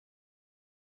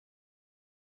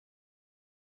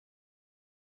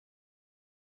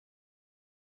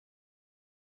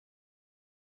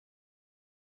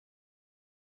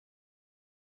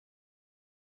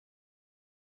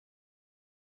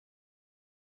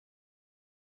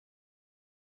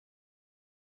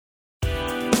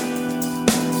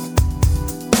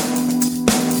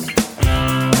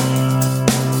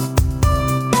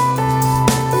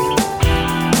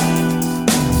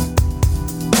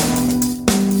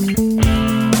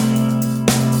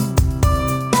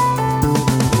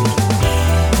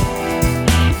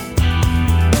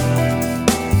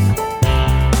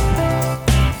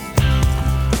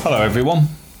everyone.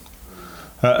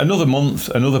 Another month,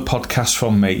 another podcast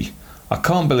from me. I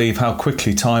can't believe how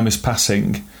quickly time is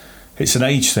passing. It's an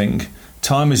age thing.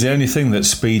 Time is the only thing that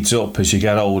speeds up as you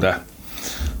get older.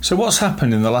 So what's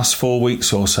happened in the last 4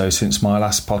 weeks or so since my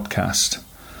last podcast?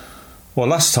 Well,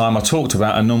 last time I talked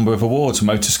about a number of awards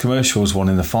Motus Commercials won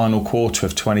in the final quarter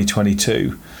of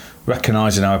 2022,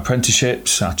 recognising our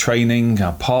apprenticeships, our training,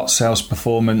 our parts sales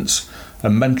performance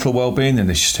and mental wellbeing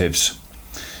initiatives.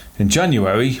 In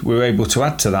January, we were able to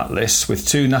add to that list with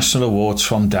 2 national awards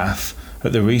from DAF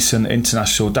at the recent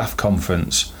International DAF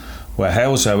Conference, where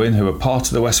Hales Owen, who are part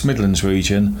of the West Midlands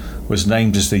region, was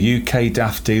named as the UK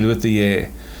DAF Dealer of the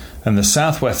Year, and the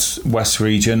South West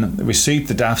region received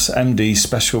the DAF's MD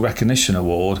Special Recognition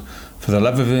Award for the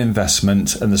level of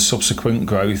investment and the subsequent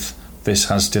growth this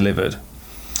has delivered.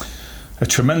 A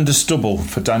tremendous double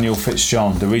for Daniel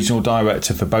Fitzjohn, the Regional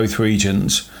Director for both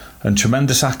regions, and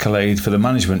tremendous accolade for the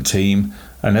management team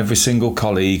and every single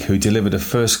colleague who delivered a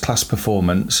first-class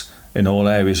performance in all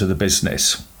areas of the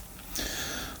business.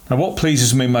 Now, what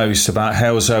pleases me most about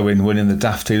Hales Owen winning the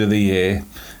DAF Deal of the Year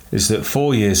is that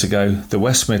 4 years ago the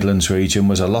West Midlands region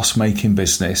was a loss-making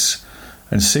business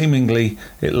and seemingly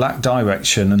it lacked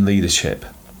direction and leadership.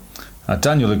 Now,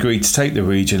 Daniel agreed to take the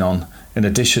region on in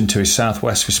addition to his South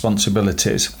West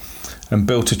responsibilities and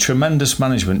built a tremendous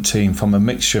management team from a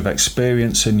mixture of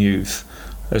experience and youth,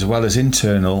 as well as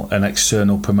internal and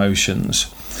external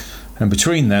promotions. And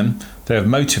between them, they have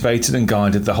motivated and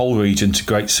guided the whole region to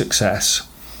great success.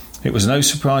 It was no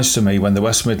surprise to me when the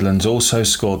West Midlands also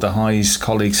scored the highest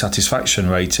colleague satisfaction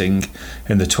rating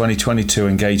in the 2022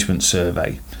 engagement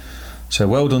survey. So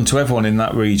well done to everyone in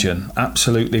that region,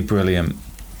 absolutely brilliant.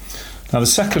 Now, the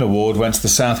second award went to the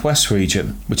South West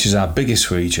region, which is our biggest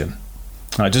region.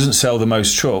 Now, it doesn't sell the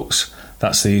most trucks,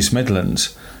 that's the East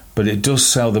Midlands, but it does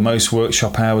sell the most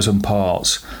workshop hours and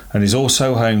parts and is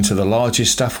also home to the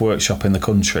largest staff workshop in the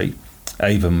country,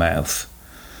 Avonmouth.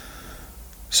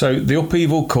 So the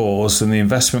upheaval caused and the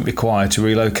investment required to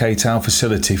relocate our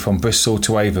facility from Bristol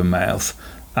to Avonmouth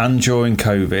and during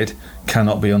COVID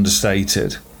cannot be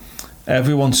understated.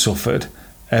 Everyone suffered,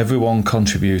 everyone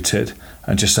contributed,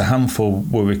 and just a handful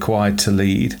were required to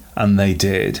lead, and they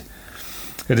did.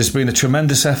 It has been a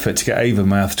tremendous effort to get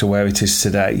Avonmouth to where it is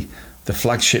today, the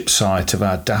flagship site of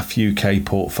our DAF UK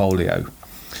portfolio.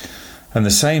 And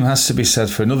the same has to be said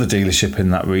for another dealership in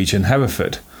that region,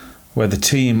 Hereford, where the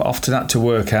team often had to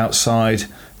work outside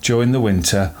during the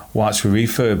winter whilst we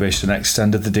refurbished and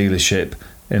extended the dealership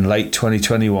in late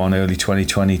 2021, early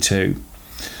 2022.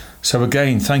 So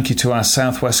again, thank you to our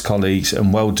South West colleagues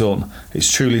and well done,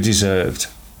 it's truly deserved.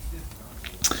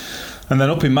 And then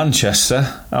up in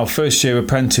Manchester, our first year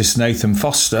apprentice Nathan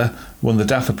Foster won the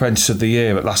DAF Apprentice of the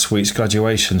Year at last week's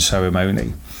graduation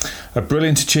ceremony. A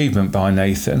brilliant achievement by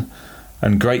Nathan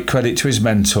and great credit to his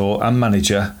mentor and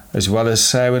manager, as well as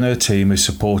Sarah and her team who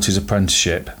support his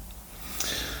apprenticeship.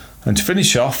 And to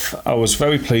finish off, I was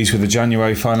very pleased with the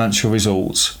January financial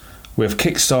results. We have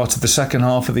kick-started the second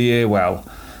half of the year well,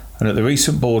 and at the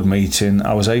recent board meeting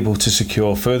I was able to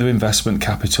secure further investment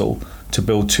capital to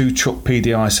build 2 truck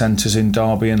PDI centres in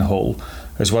Derby and Hull,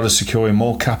 as well as securing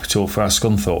more capital for our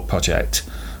Scunthorpe project,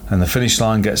 and the finish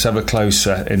line gets ever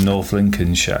closer in North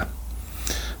Lincolnshire.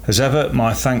 As ever,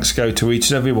 my thanks go to each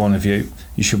and every one of you.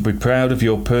 You should be proud of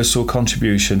your personal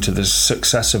contribution to the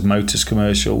success of Motus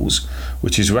Commercials,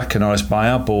 which is recognised by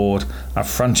our board, our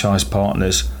franchise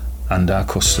partners and our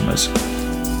customers.